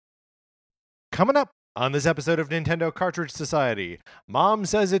Coming up on this episode of Nintendo Cartridge Society, Mom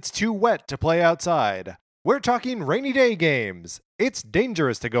says it's too wet to play outside. We're talking rainy day games. It's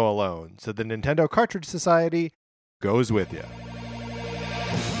dangerous to go alone, so the Nintendo Cartridge Society goes with you.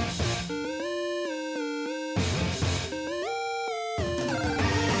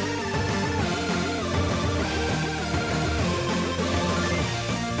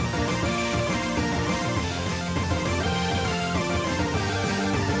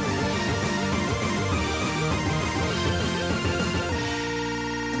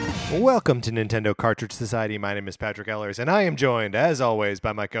 Welcome to Nintendo Cartridge Society. My name is Patrick Ellers, and I am joined, as always,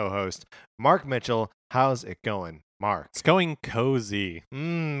 by my co-host, Mark Mitchell. How's it going, Mark? It's going cozy.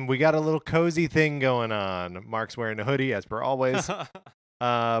 We got a little cozy thing going on. Mark's wearing a hoodie, as per always.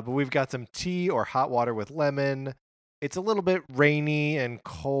 But we've got some tea or hot water with lemon. It's a little bit rainy and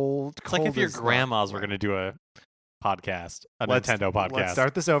cold. It's like if your grandmas were going to do a podcast, Nintendo podcast. Let's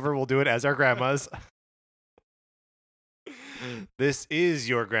start this over. We'll do it as our grandmas. This is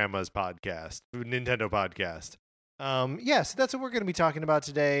your grandma's podcast, Nintendo podcast. So that's what we're going to be talking about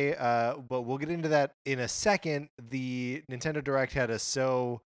today. But we'll get into that in a second. The Nintendo Direct had us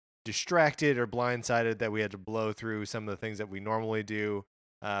so distracted or blindsided that we had to blow through some of the things that we normally do.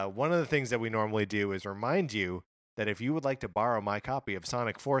 One of the things that we normally do is remind you that if you would like to borrow my copy of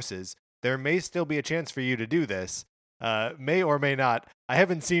Sonic Forces, there may still be a chance for you to do this. May or may not. I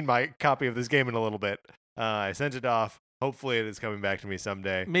haven't seen my copy of this game in a little bit. I sent it off. Hopefully it is coming back to me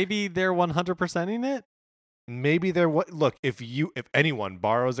someday. Maybe they're 100%ing it? Maybe they're look, if anyone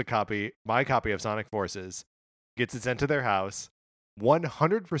borrows my copy of Sonic Forces, gets it sent to their house,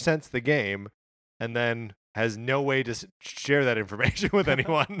 100%'s the game, and then has no way to share that information with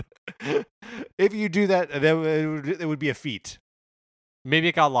anyone. If you do that, it would be a feat. Maybe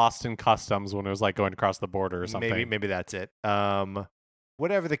it got lost in customs when it was like going across the border or something. Maybe that's it.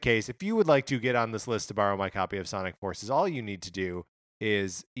 Whatever the case, if you would like to get on this list to borrow my copy of Sonic Forces, all you need to do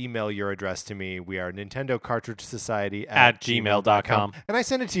is email your address to me. We are Nintendo Cartridge Society at gmail.com. And I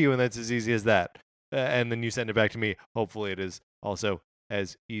send it to you, and that's as easy as that. And then you send it back to me. Hopefully it is also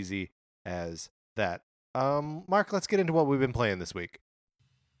as easy as that. Mark, let's get into what we've been playing this week.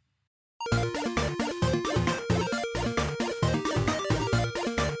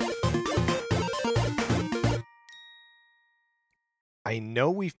 I know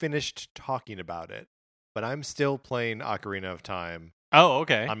we finished talking about it, but I'm still playing Ocarina of Time. Oh,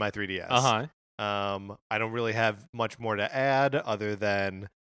 okay. On my 3DS. Uh-huh. I don't really have much more to add other than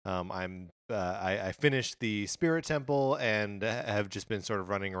I finished the Spirit Temple and have just been sort of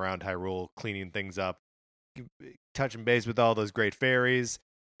running around Hyrule, cleaning things up, touching base with all those great fairies,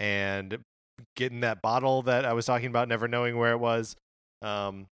 and getting that bottle that I was talking about, never knowing where it was.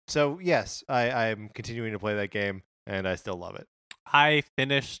 So yes, I'm continuing to play that game, and I still love it. I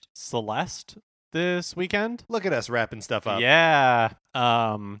finished Celeste this weekend. Look at us wrapping stuff up. Yeah.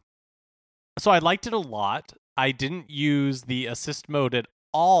 So I liked it a lot. I didn't use the assist mode at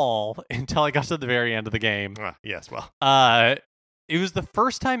all until I got to the very end of the game. Yes, well. It was the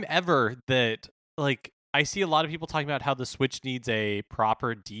first time ever that, like, I see a lot of people talking about how the Switch needs a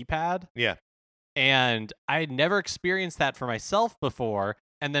proper D-pad. Yeah. And I had never experienced that for myself before.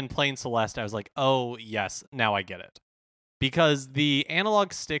 And then playing Celeste, I was like, oh, yes, now I get it. Because the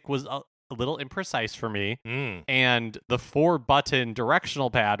analog stick was a little imprecise for me, and the 4-button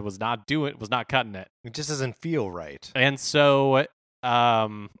directional pad was not cutting it. It just doesn't feel right. And so,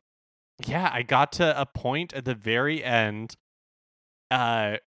 I got to a point at the very end,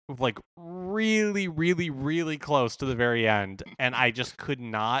 like really, really, really close to the very end, and I just could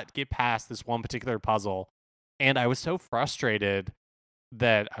not get past this one particular puzzle, and I was so frustrated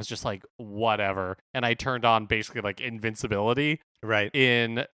that I was just like, whatever. And I turned on basically like invincibility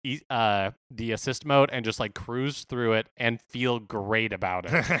in the assist mode and just like cruise through it and feel great about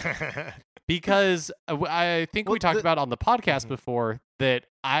it. Because I think we talked about on the podcast before that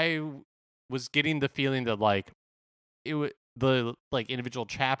I was getting the feeling that like the like individual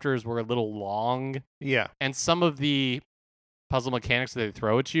chapters were a little long. Yeah. And some of the puzzle mechanics that they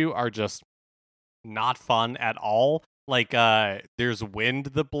throw at you are just not fun at all. Like, there's wind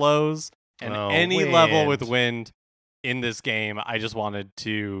that blows, and any level with wind in this game, I just wanted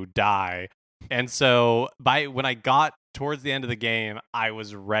to die. And so, when I got towards the end of the game, I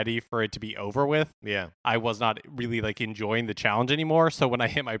was ready for it to be over with. Yeah. I was not really, like, enjoying the challenge anymore, so when I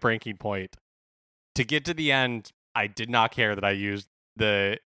hit my breaking point, to get to the end, I did not care that I used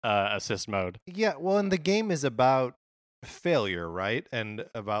the assist mode. Yeah, well, and the game is about failure, right? And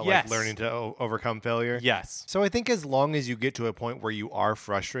about like learning to overcome failure. Yes. So I think as long as you get to a point where you are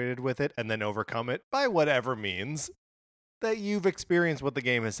frustrated with it and then overcome it by whatever means, that you've experienced what the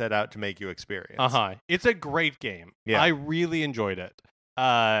game has set out to make you experience. It's a great game. Yeah. I really enjoyed it.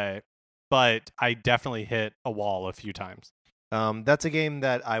 But I definitely hit a wall a few times. That's a game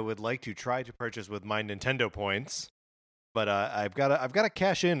that I would like to try to purchase with my Nintendo points, but I've got to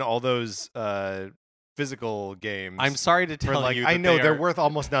cash in all those physical games. I'm sorry to tell you. I know they're worth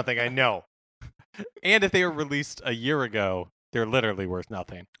almost nothing. I know. And if they were released a year ago, they're literally worth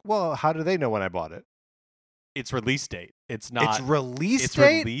nothing. Well, how do they know when I bought it? It's release date. It's not. It's release it's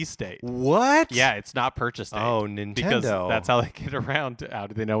date. Release date. What? Yeah, it's not purchase date. Oh, Nintendo. Because that's how they get around. How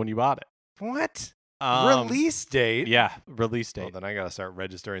do they know when you bought it? What? Release date? Yeah, release date. Well, then I gotta start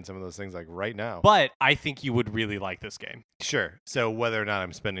registering some of those things like right now. But I think you would really like this game. Sure. So whether or not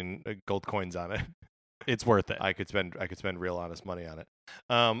I'm spending gold coins on it, it's worth it. I could spend real honest money on it.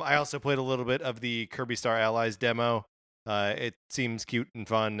 I also played a little bit of the Kirby Star Allies demo. It seems cute and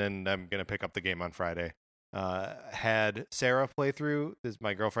fun, and I'm gonna pick up the game on Friday. Had Sarah play through. This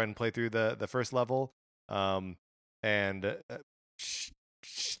my girlfriend play through the first level, and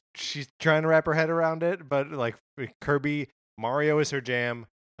she's trying to wrap her head around it. But like Kirby, Mario is her jam.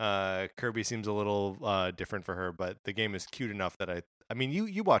 Kirby seems a little different for her, but the game is cute enough that I mean,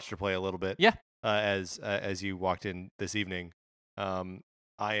 you watched her play a little bit. Yeah. As you walked in this evening, I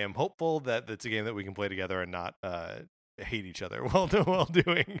am hopeful that it's a game that we can play together and not hate each other while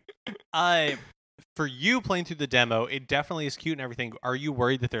doing. For you playing through the demo, it definitely is cute and everything. Are you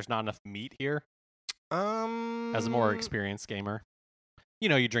worried that there's not enough meat here? As a more experienced gamer,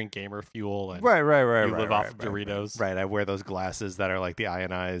 you drink gamer fuel and right. You live off of Doritos. Right. I wear those glasses that are like the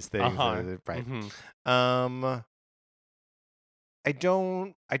ionized things. Right. Mm-hmm. I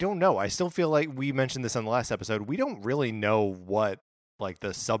don't know. I still feel like we mentioned this on the last episode. We don't really know what like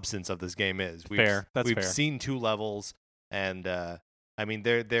the substance of this game is. Fair. We've seen 2 levels, and I mean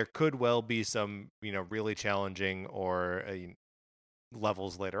there could well be some really challenging or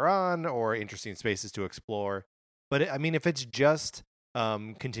levels later on or interesting spaces to explore. But I mean, if it's just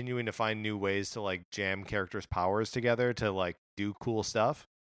continuing to find new ways to like jam characters' powers together to like do cool stuff,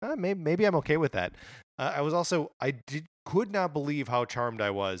 maybe I'm okay with that. Could not believe how charmed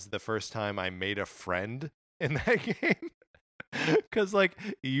I was the first time I made a friend in that game. Because like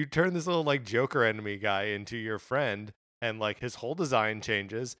you turn this little like Joker enemy guy into your friend, and like his whole design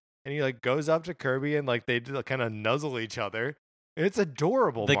changes, and he like goes up to Kirby and like they kind of nuzzle each other. It's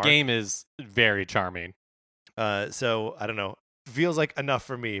adorable. The game is very charming. So I don't know. Feels like enough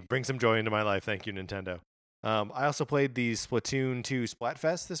for me. Bring some joy into my life. Thank you, Nintendo. I also played the Splatoon 2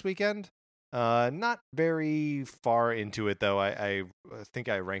 Splatfest this weekend. Not very far into it though. I think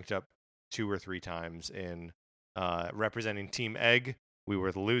I ranked up 2 or 3 times in representing Team Egg. We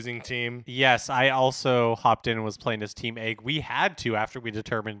were the losing team. Yes, I also hopped in and was playing as Team Egg. We had to after we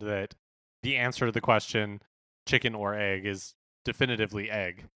determined that the answer to the question, chicken or egg, is definitively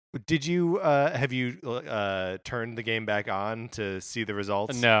egg. Did you have you turned the game back on to see the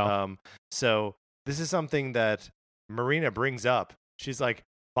results? No. So this is something that Marina brings up. She's like,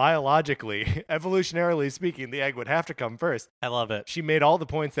 biologically, evolutionarily speaking, the egg would have to come first. I love it. She made all the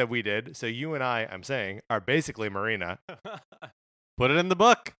points that we did. So you and I'm saying, are basically Marina. Put it in the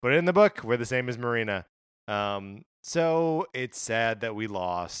book. Put it in the book. We're the same as Marina. So it's sad that we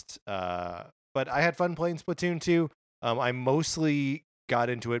lost. But I had fun playing Splatoon 2. I mostly got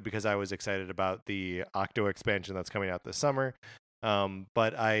into it because I was excited about the Octo expansion that's coming out this summer.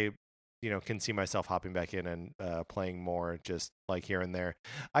 But I can see myself hopping back in and playing more just like here and there.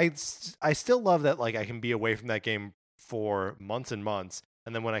 I still love that like I can be away from that game for months and months,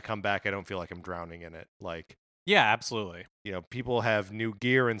 and then when I come back I don't feel like I'm drowning in it. Like, yeah, absolutely. People have new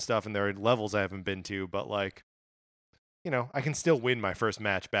gear and stuff and there are levels I haven't been to, but like I can still win my first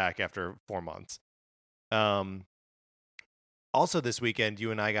match back after 4 months. Also this weekend you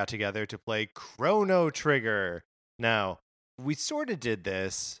and I got together to play Chrono Trigger. Now, we sort of did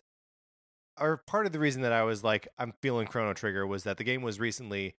this, or part of the reason that I was like, I'm feeling Chrono Trigger was that the game was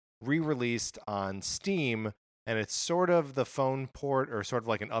recently re-released on Steam, and it's sort of the phone port or sort of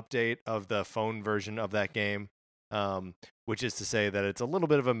like an update of the phone version of that game, which is to say that it's a little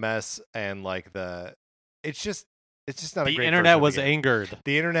bit of a mess, and like it's just not a great version. The internet was of the game. angered.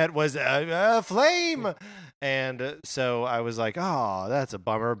 The internet was aflame, and so I was like, oh, that's a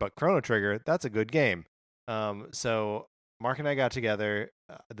bummer, but Chrono Trigger, that's a good game. So Mark and I got together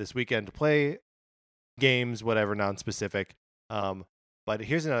this weekend to play games, whatever, non-specific. But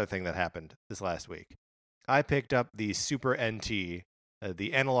here's another thing that happened this last week. I picked up the Super NT,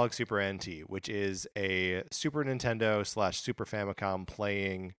 the Analog Super NT, which is a Super Nintendo / Super Famicom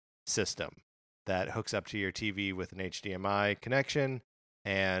playing system that hooks up to your TV with an HDMI connection.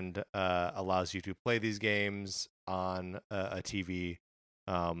 and allows you to play these games on a TV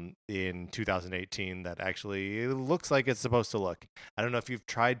in 2018 that actually looks like it's supposed to look. I don't know if you've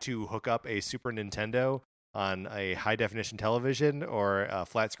tried to hook up a Super Nintendo on a high definition television or a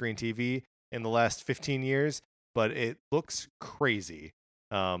flat screen TV in the last 15 years, but it looks crazy.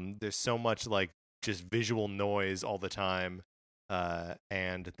 There's so much like just visual noise all the time,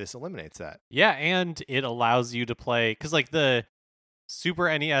 and this eliminates that. Yeah, and it allows you to play, because like the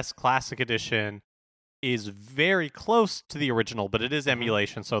Super NES Classic Edition is very close to the original, but it is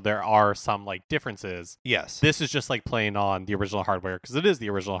emulation, so there are some like differences. Yes. This is just like playing on the original hardware, because it is the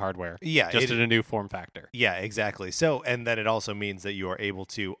original hardware. Yeah. Just in a new form factor. Yeah, exactly. So, and then it also means that you are able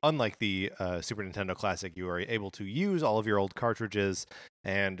to, unlike the Super Nintendo Classic, you are able to use all of your old cartridges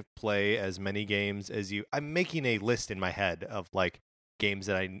and play as many games as you. I'm making a list in my head of like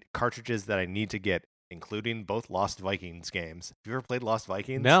cartridges that I need to get, including both Lost Vikings games. Have you ever played Lost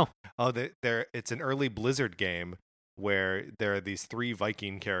Vikings? No. Oh, it's an early Blizzard game where there are these 3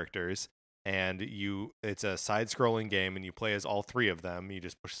 Viking characters, and it's a side-scrolling game, and you play as all 3 of them. You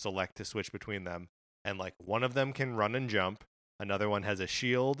just push select to switch between them, and like one of them can run and jump, another one has a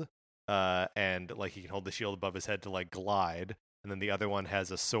shield, and like he can hold the shield above his head to like glide, and then the other one has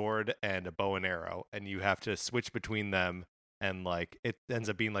a sword and a bow and arrow, and you have to switch between them. And like it ends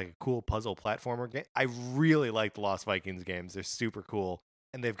up being like a cool puzzle platformer game. I really like the Lost Vikings games. They're super cool.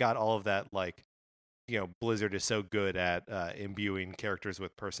 And they've got all of that, like, Blizzard is so good at imbuing characters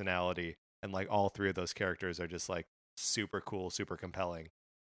with personality. And like all 3 of those characters are just like super cool, super compelling.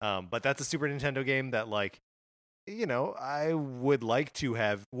 But that's a Super Nintendo game that like, I would have liked to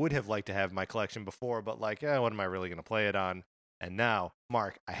have my collection before, but like, what am I really going to play it on? And now,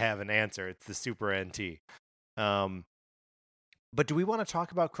 Mark, I have an answer. It's the Super NT. But do we want to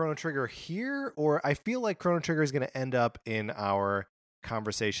talk about Chrono Trigger here? Or I feel like Chrono Trigger is going to end up in our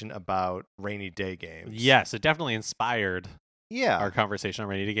conversation about rainy day games. Yes, it definitely inspired yeah, our conversation on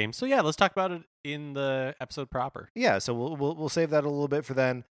rainy day games. So yeah, let's talk about it in the episode proper. Yeah, so we'll save that a little bit for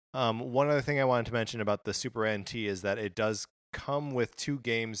then. One other thing I wanted to mention about the Super NT is that it does come with 2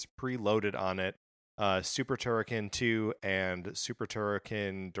 games preloaded on it. Super Turrican 2 and Super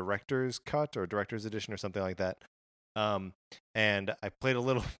Turrican Director's Cut or Director's Edition or something like that. And I played a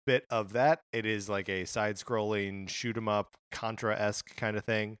little bit of that. It is like a side-scrolling shoot 'em up Contra-esque kind of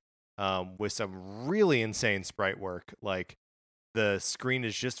thing, with some really insane sprite work. Like the screen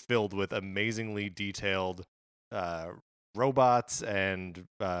is just filled with amazingly detailed robots and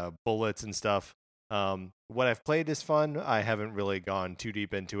bullets and stuff. What I've played is fun. I haven't really gone too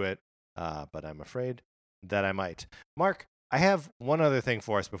deep into it, but I'm afraid that I might. Mark, I have one other thing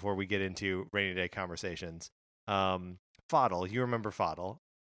for us before we get into rainy day conversations. Fodl, you remember Fodl?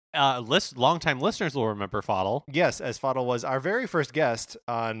 Longtime listeners will remember Fodl. Yes, as Fodl was our very first guest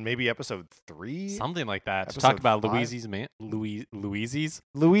on maybe episode 3, something like that, to episode talk about 5? Luigi's Mansion.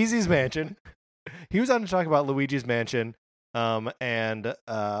 He was on to talk about Luigi's Mansion. And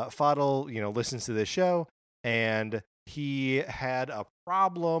Fodl, listens to this show, and he had a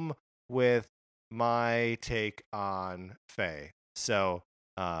problem with my take on Faye. So,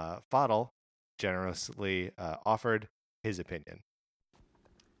 Fodl generously offered his opinion.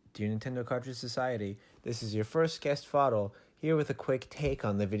 Dear Nintendo Cartridge Society, this is your first guest Fodl, here with a quick take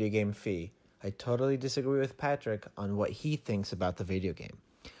on the video game Fee. I totally disagree with Patrick on what he thinks about the video game.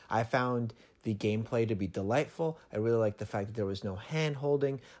 I found the gameplay to be delightful. I really like the fact that there was no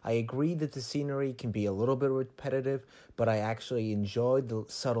hand-holding. I agree that the scenery can be a little bit repetitive, but I actually enjoyed the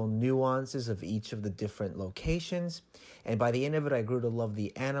subtle nuances of each of the different locations. And by the end of it, I grew to love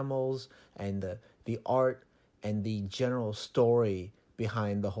the animals and the art and the general story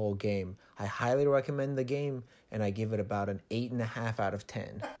behind the whole game. I highly recommend the game, and I give it about an 8.5 out of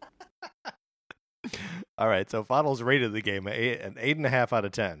 10. All right, so Fodl's rated the game an 8.5 out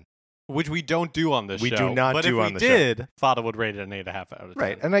of 10. Which we don't do on this show. We do not but do if on we the did, show. Fodl would rate it an 8.5 out of 10.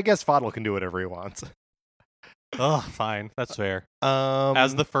 Right, and I guess Fodl can do whatever he wants. Oh, fine. That's fair.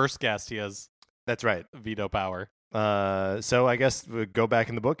 As the first guest, he has that's right. veto power. So I guess we'll go back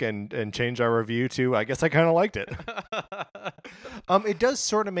in the book and change our review to, I guess I kind of liked it. It does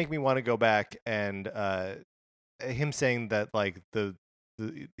sort of make me want to go back, and him saying that like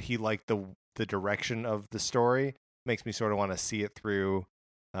he liked the direction of the story makes me sort of want to see it through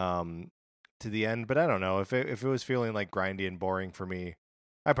to the end. But I don't know if it was feeling like grindy and boring for me,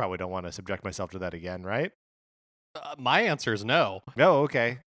 I probably don't want to subject myself to that again, right? My answer is no. No,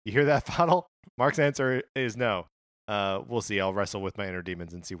 okay. You hear that, Fodl? Mark's answer is no. We'll see. I'll wrestle with my inner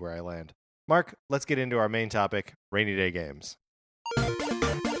demons and see where I land. Mark, let's get into our main topic, rainy day games.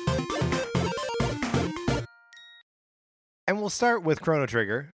 And we'll start with Chrono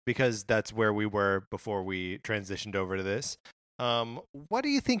Trigger because that's where we were before we transitioned over to this. What do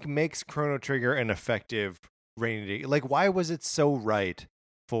you think makes Chrono Trigger an effective rainy day? Like, why was it so right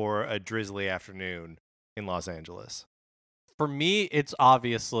for a drizzly afternoon in Los Angeles? For me, it's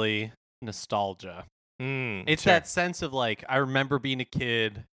obviously nostalgia. It's Sure. that sense of like, I remember being a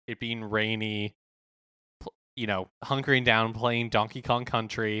kid, it being rainy, hunkering down, playing Donkey Kong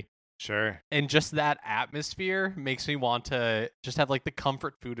Country. Sure. And just that atmosphere makes me want to just have like the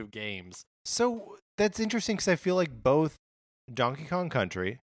comfort food of games. So that's interesting because I feel like both Donkey Kong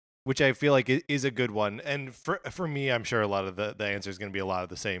Country, which I feel like is a good one, and for me, I'm sure a lot of the answer is going to be a lot of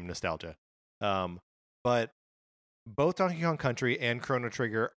the same nostalgia. But both Donkey Kong Country and Chrono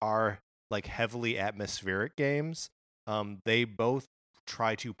Trigger are like heavily atmospheric games. They both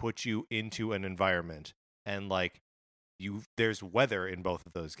try to put you into an environment, and like there's weather in both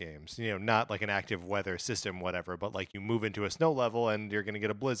of those games. Not like an active weather system, whatever, but like you move into a snow level and you're going to get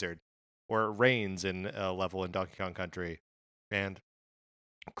a blizzard, or it rains in a level in Donkey Kong Country. And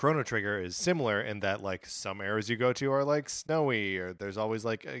Chrono Trigger is similar in that like some areas you go to are like snowy, or there's always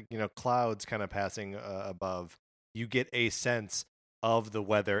like clouds kind of passing above. You get a sense of the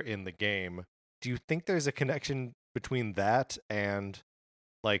weather in the game. Do you think there's a connection between that and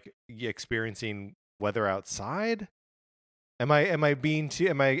like experiencing weather outside? Am I being too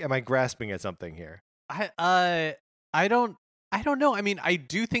am I grasping at something here? I don't know. I mean, I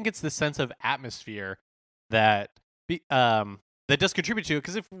do think it's the sense of atmosphere that that does contribute to it,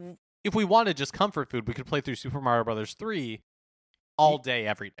 because if we wanted just comfort food, we could play through Super Mario Brothers 3 all day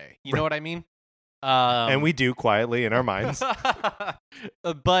every day. You know what I mean? And we do quietly in our minds.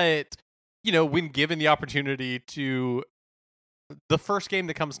 But when given the opportunity to, the first game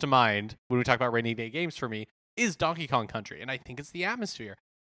that comes to mind when we talk about rainy day games for me is Donkey Kong Country, and I think it's the atmosphere.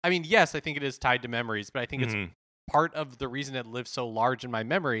 I mean, yes, I think it is tied to memories, but I think it's part of the reason it lives so large in my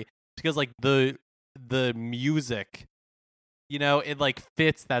memory, because like the music, it like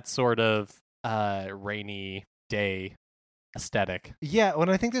fits that sort of rainy day aesthetic. Yeah, and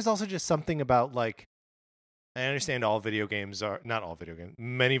I think there's also just something about like, I understand all video games are not all video games.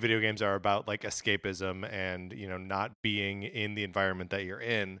 Many video games are about like escapism and not being in the environment that you're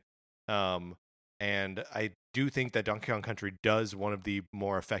in. And I do think that Donkey Kong Country does one of the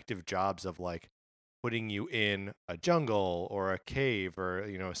more effective jobs of like putting you in a jungle or a cave or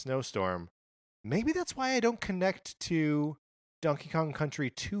a snowstorm. Maybe that's why I don't connect to Donkey Kong Country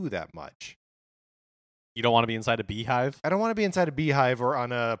 2 that much. You don't want to be inside a beehive? I don't want to be inside a beehive or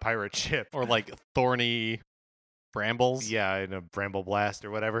on a pirate ship. Or like thorny brambles? Yeah, in a bramble blast or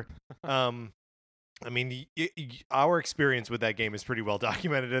whatever. I mean, our experience with that game is pretty well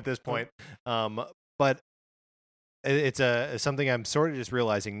documented at this point. But it's something I'm sort of just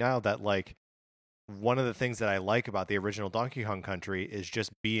realizing now that like one of the things that I like about the original Donkey Kong Country is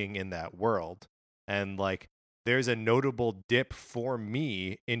just being in that world. And like there's a notable dip for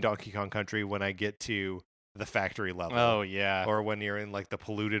me in Donkey Kong Country when I get to the factory level. Oh yeah. Or when you're in like the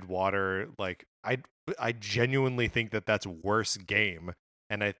polluted water. Like I genuinely think that that's worse game.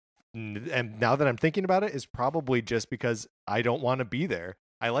 And now that I'm thinking about it, is probably just because I don't want to be there.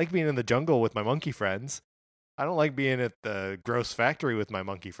 I like being in the jungle with my monkey friends. I don't like being at the gross factory with my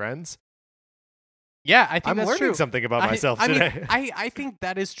monkey friends. Yeah, I think I'm that's learning true. something about myself today. I think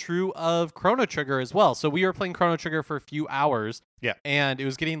that is true of Chrono Trigger as well. So we were playing Chrono Trigger for a few hours. Yeah. And it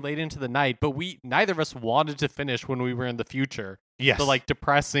was getting late into the night, but neither of us wanted to finish when we were in the future. Yes. The like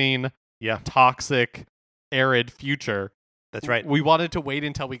depressing, toxic, arid future. That's right. We wanted to wait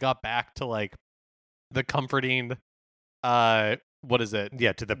until we got back to like the comforting what is it?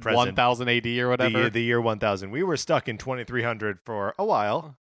 Yeah, to the present. 1000 AD or whatever. The year 1000. We were stuck in 2300 for a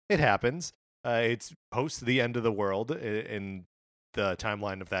while. It happens. It's post the end of the world in the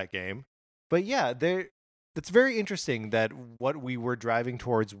timeline of that game. But yeah, it's very interesting that what we were driving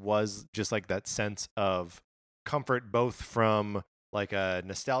towards was just like that sense of comfort, both from like a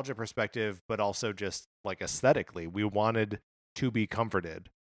nostalgia perspective, but also just like aesthetically. We wanted to be comforted.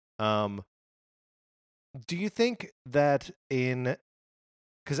 Do you think that because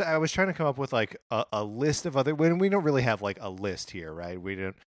I was trying to come up with like a list of other, when we don't really have like a list here, right? We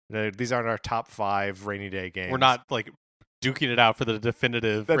don't. These aren't our top 5 rainy day games. We're not like duking it out for the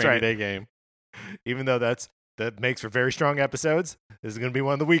definitive rainy day game. Even though that makes for very strong episodes. This is going to be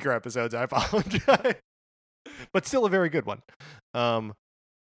one of the weaker episodes. I apologize. But still a very good one.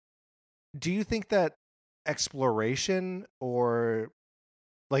 Do you think that exploration or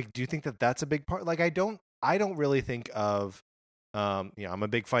like, do you think that that's a big part? Like, I don't really think of, I'm a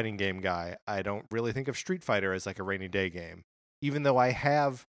big fighting game guy. I don't really think of Street Fighter as like a rainy day game. Even though I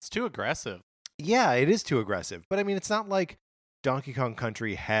have... It's too aggressive. Yeah, it is too aggressive. But I mean, it's not like Donkey Kong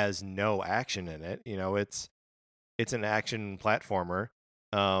Country has no action in it. You know, it's an action platformer.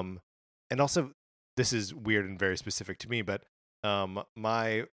 And also, this is weird and very specific to me, but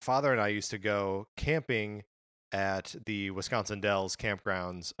my father and I used to go camping at the Wisconsin Dells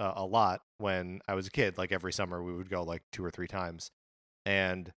campgrounds a lot when I was a kid. Like every summer, we would go like 2 or 3 times,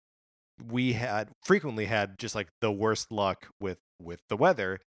 and we had frequently had just like the worst luck with the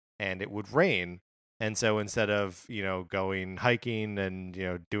weather, and it would rain. And so instead of, going hiking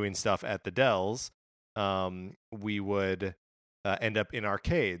and, doing stuff at the Dells, we would end up in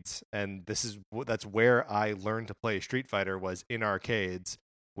arcades. And that's where I learned to play Street Fighter, was in arcades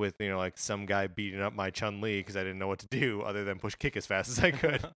with, like some guy beating up my Chun-Li because I didn't know what to do other than push kick as fast as I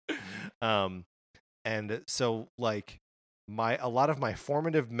could. And so like a lot of my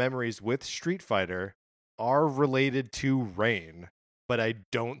formative memories with Street Fighter are related to rain, but I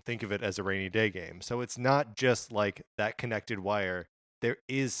don't think of it as a rainy day game. So it's not just like that connected wire. There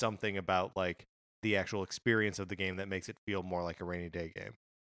is something about like the actual experience of the game that makes it feel more like a rainy day game.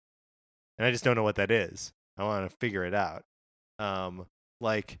 And I just don't know what that is. I want to figure it out.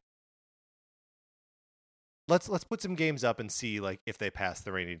 Like let's put some games up and see like if they pass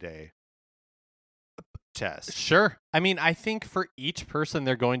the rainy day test. Sure. I mean, I think for each person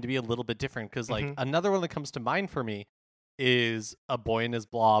they're going to be a little bit different, because like another one that comes to mind for me is A Boy and His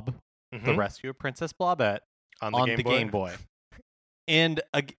Blob, The Rescue of Princess Blobette on the Game Boy. And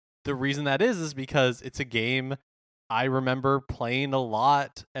the reason that is because it's a game I remember playing a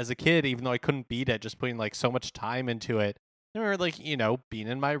lot as a kid, even though I couldn't beat it, just putting like so much time into it. I remember like, being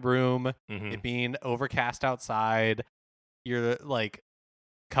in my room, it being overcast outside, you're like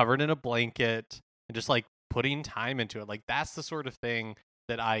covered in a blanket, and just like putting time into it. Like that's the sort of thing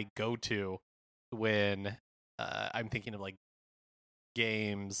that I go to when I'm thinking of like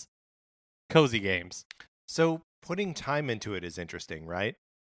games, cozy games. So putting time into it is interesting, right?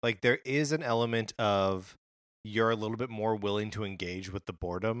 Like there is an element of you're a little bit more willing to engage with the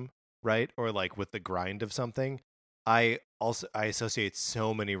boredom, right? Or like with the grind of something. I associate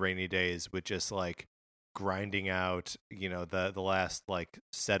so many rainy days with just like grinding out, the last like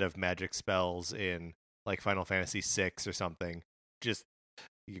set of magic spells in like Final Fantasy VI or something. Just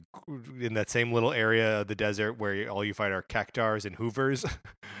in that same little area of the desert where all you fight are cactars and hoovers,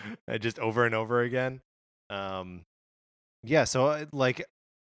 just over and over again. Yeah, so like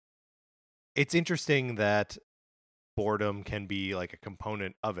it's interesting that boredom can be like a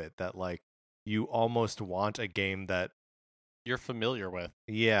component of it, that like you almost want a game that you're familiar with.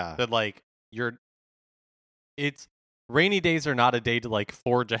 Yeah. That like it's rainy days are not a day to like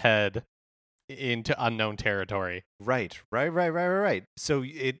forge ahead into unknown territory. Right. So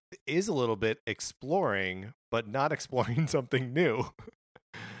it is a little bit exploring, but not exploring something new.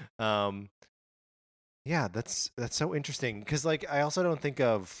 Yeah, that's so interesting, because like I also don't think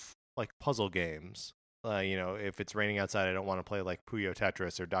of like puzzle games. If it's raining outside, I don't want to play like Puyo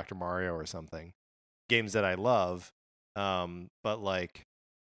Tetris or Dr. Mario or something. Games that I love, but like,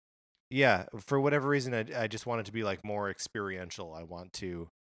 yeah, for whatever reason, I just want it to be like more experiential. I want to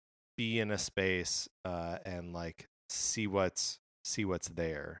be in a space and like see what's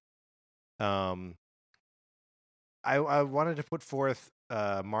there. I wanted to put forth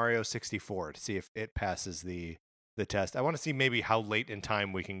Mario 64 to see if it passes the test. I want to see maybe how late in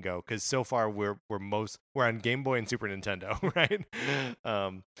time we can go, because so far we're on Game Boy and Super Nintendo, right?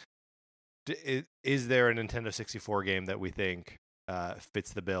 Is there a Nintendo 64 game that we think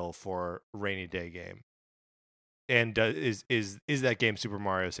fits the bill for rainy day game? And is that game Super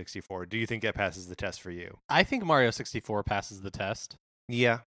Mario 64? Do you think that passes the test for you? I think Mario 64 passes the test.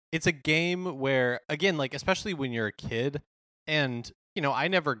 Yeah. It's a game where, again, like, especially when you're a kid, and, I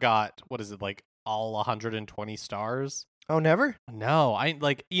never got, like, all 120 stars. Oh, never? No, I,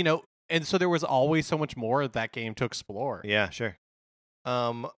 like, and so there was always so much more of that game to explore. Yeah, sure.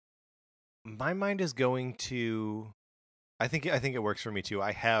 My mind is going to, I think it works for me too.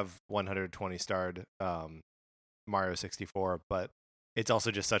 I have 120 starred Mario 64, but it's also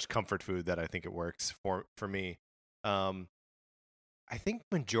just such comfort food that I think it works for me. I think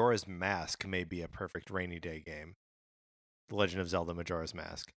Majora's Mask may be a perfect rainy day game. The Legend of Zelda Majora's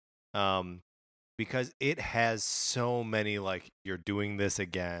Mask. Because it has so many, like, you're doing this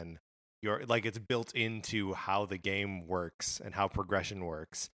again. You're like, it's built into how the game works and how progression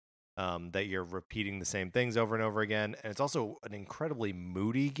works. That you're repeating the same things over and over again. And it's also an incredibly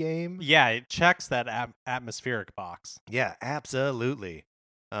moody game. Yeah, it checks that atmospheric box. Yeah, absolutely.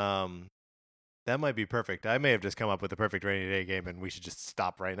 That might be perfect. I may have just come up with the perfect rainy day game, and we should just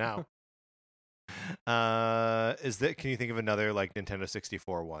stop right now. Can you think of another like Nintendo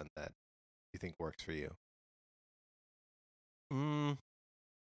 64 one that you think works for you?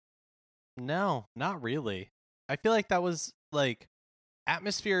 No, not really. I feel like that was like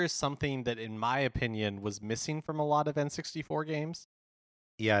atmosphere is something that, in my opinion, was missing from a lot of N64 games.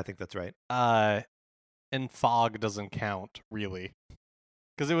 Yeah, I think that's right. And fog doesn't count really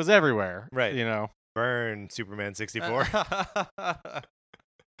because it was everywhere, Right. You know, Burn Superman 64.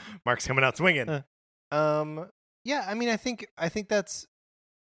 Mark's coming out swinging. Yeah, I mean, I think that's,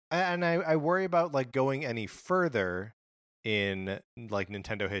 and I worry about like going any further in like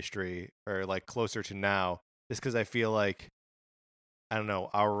Nintendo history or like closer to now, just because I feel like, I don't know,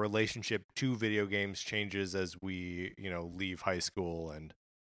 our relationship to video games changes as we, leave high school and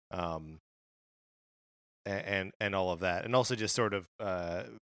all of that, and also just sort of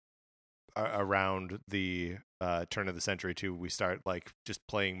around the turn of the century too, we start like just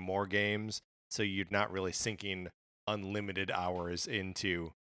playing more games, so you're not really sinking unlimited hours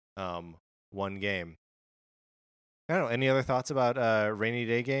into one game. I don't know. Any other thoughts about rainy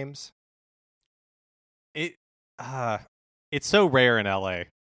day games? It's so rare in LA.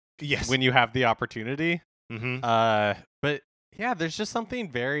 Yes. When you have the opportunity. Mm-hmm. But yeah, there's just something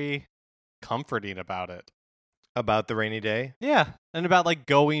very comforting about it. About the rainy day? Yeah. And about like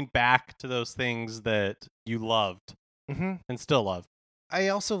going back to those things that you loved and still love. I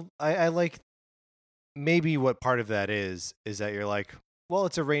also I like, maybe what part of that is that you're like, well,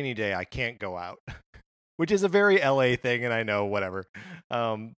 it's a rainy day, I can't go out. Which is a very LA thing, and I know, whatever.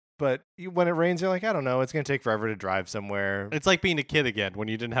 But when it rains, you're like, I don't know, it's going to take forever to drive somewhere. It's like being a kid again when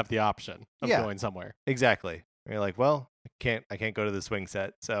you didn't have the option of going somewhere. Exactly. And you're like, well, I can't go to the swing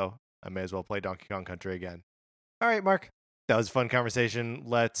set, so I may as well play Donkey Kong Country again. All right, Mark. That was a fun conversation.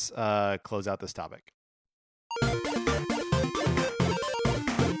 Let's close out this topic.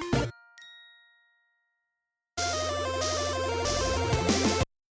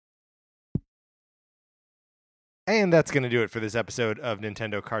 And that's going to do it for this episode of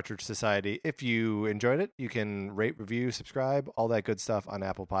Nintendo Cartridge Society. If you enjoyed it, you can rate, review, subscribe, all that good stuff on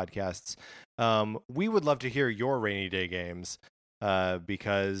Apple Podcasts. We would love to hear your rainy day games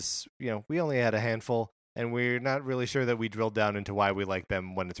because, we only had a handful, and we're not really sure that we drilled down into why we like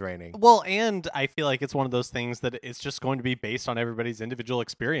them when it's raining. Well, and I feel like it's one of those things that it's just going to be based on everybody's individual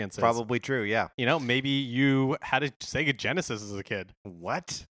experiences. Probably true, yeah. Maybe you had a Sega Genesis as a kid.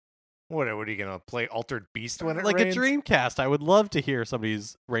 What? What are you going to play Altered Beast when it like rains? A Dreamcast. I would love to hear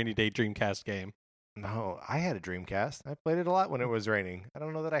somebody's rainy day Dreamcast game. No, I had a Dreamcast. I played it a lot when it was raining. I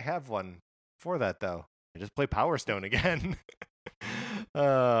don't know that I have one for that, though. I just play Power Stone again.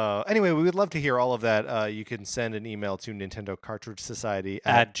 Anyway, we would love to hear all of that. You can send an email to Nintendo Cartridge Society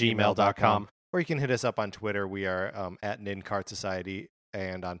at gmail.com. Or you can hit us up on Twitter. We are at NinCart Society.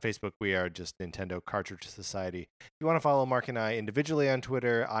 And on Facebook, we are just Nintendo Cartridge Society. If you want to follow Mark and I individually on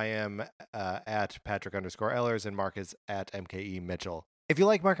Twitter, I am at Patrick_Ellers, and Mark is at MKE Mitchell. If you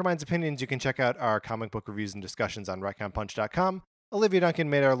like Mark and Mine's opinions, you can check out our comic book reviews and discussions on RetconPunch.com. Olivia Duncan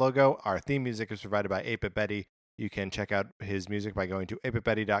made our logo. Our theme music is provided by 8-Bit Betty. You can check out his music by going to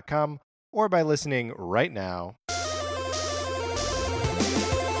 8bitbetty.com or by listening right now.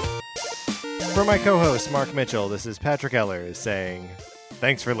 For my co-host, Mark Mitchell, this is Patrick Ellers saying,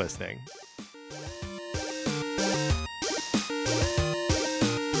 thanks for listening.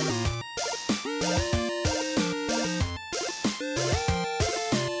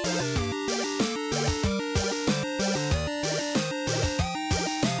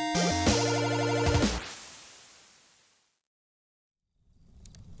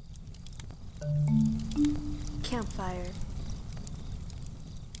 Campfire.